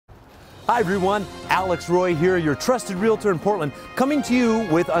Hi everyone, Alex Roy here, your trusted realtor in Portland, coming to you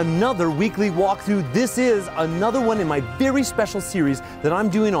with another weekly walkthrough. This is another one in my very special series that I'm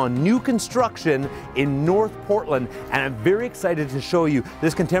doing on new construction in North Portland, and I'm very excited to show you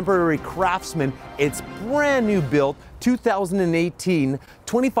this contemporary craftsman. It's brand new built, 2018,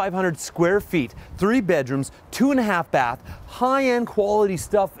 2,500 square feet, 3 bedrooms, 2.5 bath, high-end quality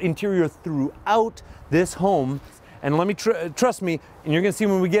stuff interior throughout this home. And let me trust me, and you're gonna see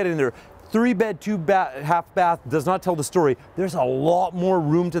when we get in there, 3-bed, 2.5 bath does not tell the story. There's a lot more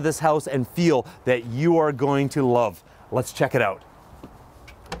room to this house and feel that you are going to love. Let's check it out.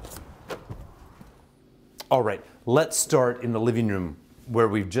 All right, let's start in the living room where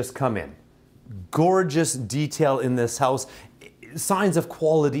we've just come in. Gorgeous detail in this house, signs of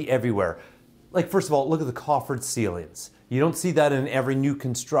quality everywhere. Like, first of all, look at the coffered ceilings. You don't see that in every new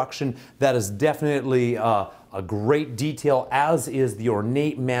construction. That is definitely a great detail, as is the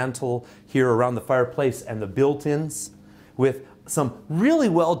ornate mantle here around the fireplace and the built-ins with some really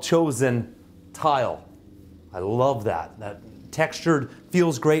well chosen tile. I love that. That textured,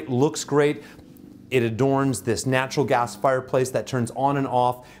 feels great, looks great. It adorns this natural gas fireplace that turns on and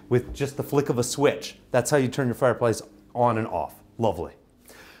off with just the flick of a switch. That's how you turn your fireplace on and off. Lovely.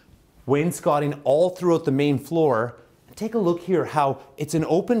 Wainscoting all throughout the main floor. Take a look here how it's an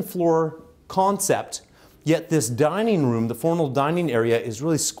open floor concept, yet this dining room, the formal dining area, is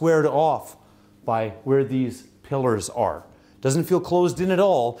really squared off by where these pillars are. Doesn't feel closed in at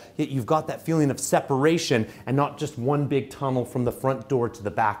all, yet you've got that feeling of separation and not just one big tunnel from the front door to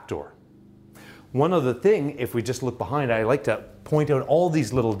the back door. One other thing, if we just look behind, I like to point out all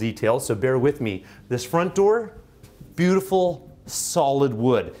these little details, so bear with me. This front door, beautiful, solid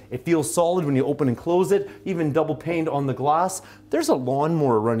wood. It feels solid when you open and close it, even double paned on the glass. There's a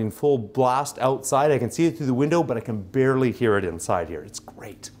lawnmower running full blast outside. I can see it through the window, but I can barely hear it inside here. It's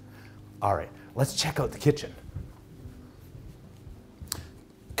great. All right, let's check out the kitchen.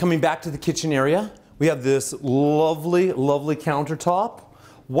 Coming back to the kitchen area, we have this lovely, lovely countertop,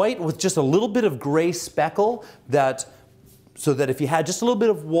 white with just a little bit of gray speckle so that if you had just a little bit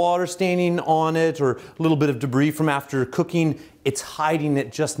of water staining on it or a little bit of debris from after cooking, it's hiding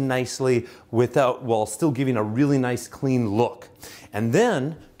it just nicely while still giving a really nice clean look. And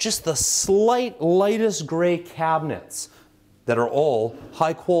then just the slight lightest gray cabinets that are all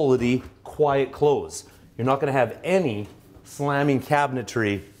high quality, quiet close. You're not going to have any slamming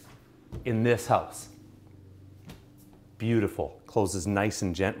cabinetry in this house. Beautiful, closes nice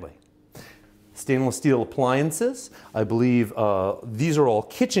and gently. Stainless steel appliances. I believe these are all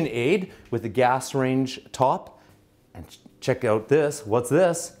KitchenAid with the gas range top. And check out this. What's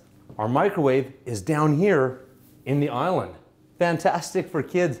this? Our microwave is down here in the island. Fantastic for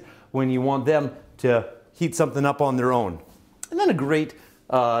kids when you want them to heat something up on their own. And then a great,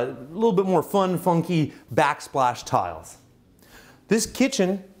 little bit more fun, funky backsplash tiles. This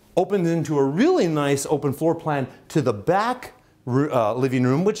kitchen opens into a really nice open floor plan to the back living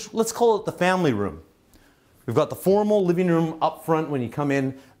room, which let's call it the family room. We've got the formal living room up front when you come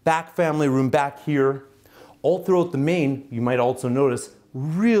in, back family room back here. All throughout the main, you might also notice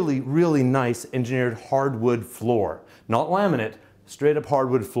really, really nice engineered hardwood floor. Not laminate, straight up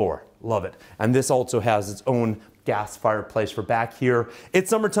hardwood floor. Love it. And this also has its own gas fireplace for back here. It's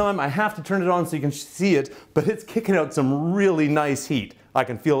summertime, I have to turn it on so you can see it, but it's kicking out some really nice heat. I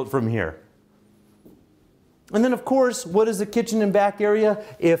can feel it from here. And then of course, what is the kitchen and back area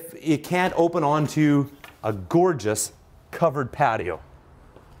if it can't open onto a gorgeous covered patio?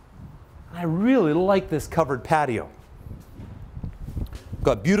 I really like this covered patio.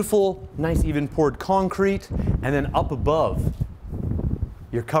 Got beautiful, nice even poured concrete, and then up above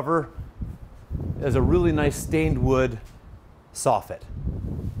your cover is a really nice stained wood soffit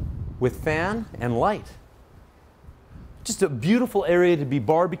with fan and light. Just a beautiful area to be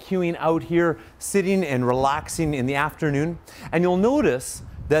barbecuing out here, sitting and relaxing in the afternoon. And you'll notice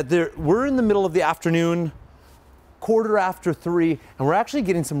that we're in the middle of the afternoon, 3:15, and we're actually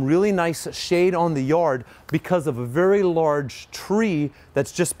getting some really nice shade on the yard because of a very large tree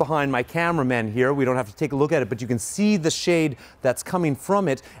that's just behind my cameraman here. We don't have to take a look at it, but you can see the shade that's coming from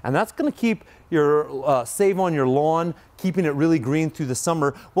it, and that's going to keep your save on your lawn, keeping it really green through the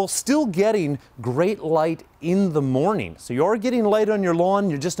summer while still getting great light in the morning. So you are getting light on your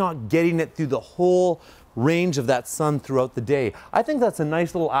lawn, you're just not getting it through the whole range of that sun throughout the day. I think that's a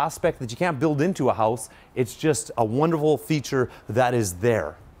nice little aspect that you can't build into a house. It's just a wonderful feature that is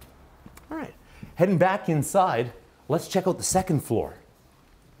there. All right, heading back inside, let's check out the second floor.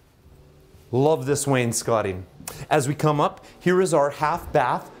 Love this wainscoting. As we come up, here is our half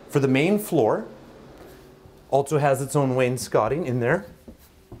bath for the main floor. Also has its own wainscoting in there.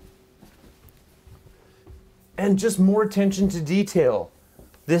 And just more attention to detail.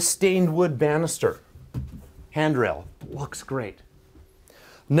 This stained wood banister, handrail, looks great.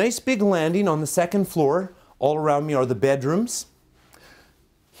 Nice big landing on the second floor. All around me are the bedrooms.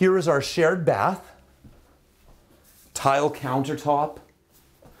 Here is our shared bath. Tile countertop.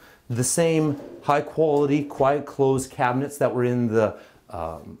 The same high quality, quiet close cabinets that were in the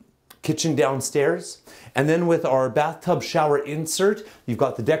kitchen downstairs. And then with our bathtub shower insert, you've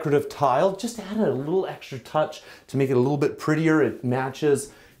got the decorative tile. Just added a little extra touch to make it a little bit prettier. It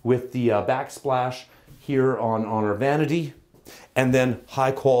matches with the backsplash here on our vanity. And then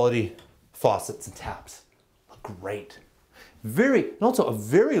high quality faucets and taps. Look great. And also a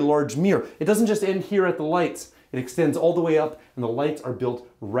very large mirror. It doesn't just end here at the lights. It extends all the way up and the lights are built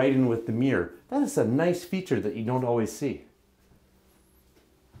right in with the mirror. That is a nice feature that you don't always see.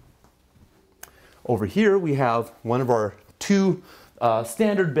 Over here we have one of our two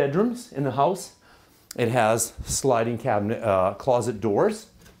standard bedrooms in the house. It has sliding cabinet closet doors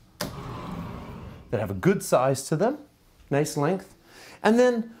that have a good size to them, nice length. And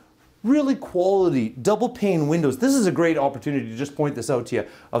then really quality double pane windows. This is a great opportunity to just point this out to you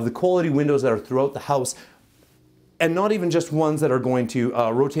of the quality windows that are throughout the house. And not even just ones that are going to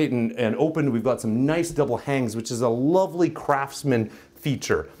rotate and open. We've got some nice double hangs, which is a lovely craftsman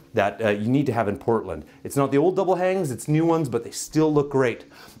feature that you need to have in Portland. It's not the old double hangs, it's new ones, but they still look great.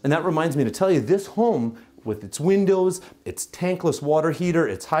 And that reminds me to tell you, this home, with its windows, its tankless water heater,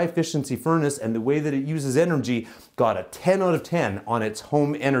 its high efficiency furnace, and the way that it uses energy, got a 10 out of 10 on its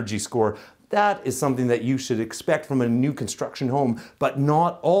home energy score. That is something that you should expect from a new construction home, but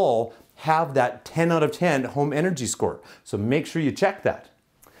not all have that 10 out of 10 home energy score. So make sure you check that.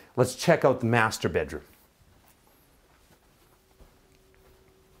 Let's check out the master bedroom.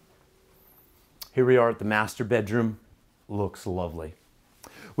 Here we are at the master bedroom. Looks lovely.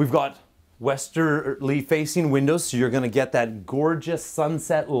 We've got westerly facing windows, so you're going to get that gorgeous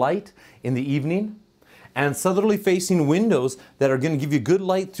sunset light in the evening. And southerly facing windows that are going to give you good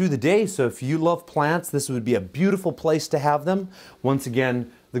light through the day. So if you love plants, this would be a beautiful place to have them. Once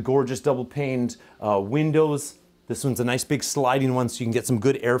again, the gorgeous double paned windows. This one's a nice big sliding one so you can get some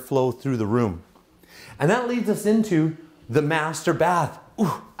good airflow through the room. And that leads us into the master bath.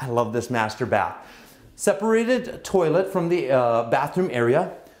 Ooh, I love this master bath. Separated toilet from the bathroom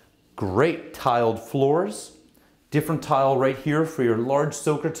area. Great tiled floors. Different tile right here for your large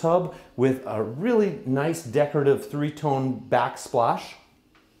soaker tub with a really nice decorative three-tone backsplash.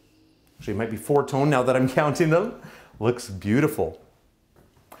 Actually, it might be four-tone now that I'm counting them. Looks beautiful.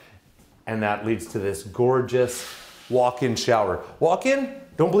 And that leads to this gorgeous walk-in shower. Walk in?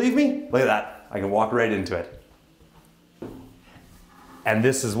 Don't believe me? Look at that. I can walk right into it. And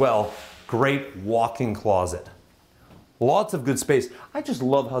this as well, great walk-in closet. Lots of good space. I just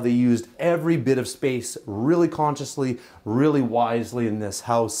love how they used every bit of space really consciously, really wisely in this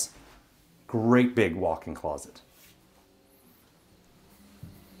house. Great big walk-in closet.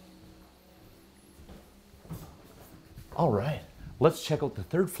 All right, let's check out the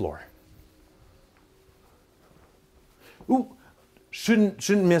third floor. Ooh, shouldn't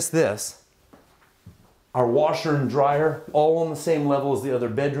miss this. Our washer and dryer, all on the same level as the other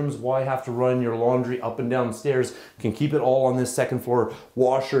bedrooms. Why have to run your laundry up and down stairs? You can keep it all on this second floor.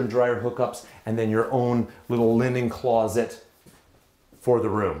 Washer and dryer hookups, and then your own little linen closet for the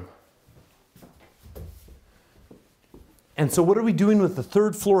room. And so what are we doing with the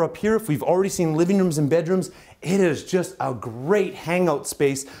third floor up here? If we've already seen living rooms and bedrooms, it is just a great hangout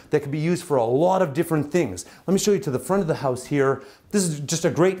space that can be used for a lot of different things. Let me show you to the front of the house here. This is just a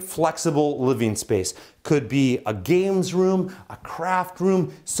great flexible living space. Could be a games room, a craft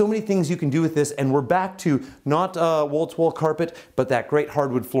room, so many things you can do with this. And we're back to not wall-to-wall carpet, but that great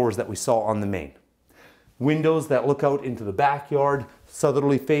hardwood floors that we saw on the main. Windows that look out into the backyard,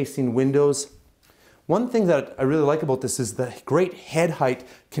 southerly facing windows. One thing that I really like about this is the great head height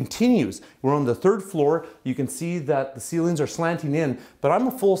continues. We're on the third floor. You can see that the ceilings are slanting in, but I'm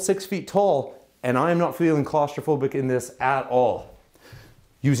a full 6 feet tall and I am not feeling claustrophobic in this at all.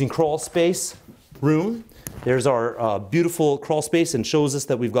 Using crawl space room. There's our beautiful crawl space and shows us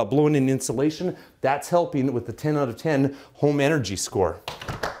that we've got blown-in insulation. That's helping with the 10 out of 10 home energy score.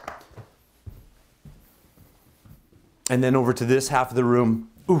 And then over to this half of the room.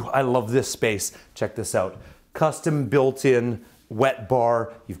 Ooh, I love this space. Check this out. Custom built-in wet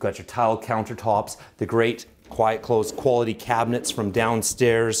bar. You've got your tile countertops, the great quiet close quality cabinets from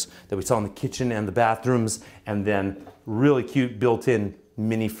downstairs that we saw in the kitchen and the bathrooms, and then really cute built-in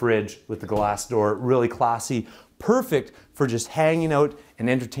mini fridge with the glass door. Really classy. Perfect for just hanging out and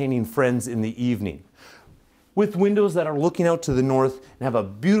entertaining friends in the evening. With windows that are looking out to the north and have a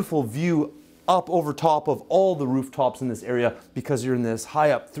beautiful view up over top of all the rooftops in this area because you're in this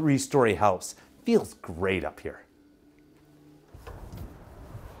high up 3-story house. Feels great up here.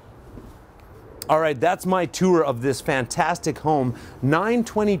 All right, that's my tour of this fantastic home,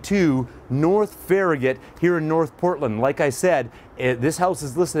 922 North Farragut here in North Portland. Like I said, this house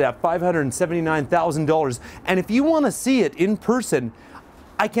is listed at $579,000. And if you want to see it in person,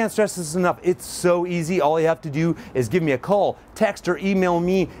 I can't stress this enough. It's so easy. All you have to do is give me a call, text, or email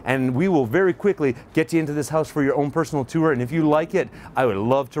me, and we will very quickly get you into this house for your own personal tour. And if you like it, I would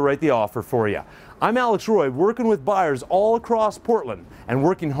love to write the offer for you. I'm Alex Roy, working with buyers all across Portland and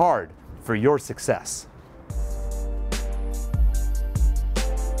working hard for your success.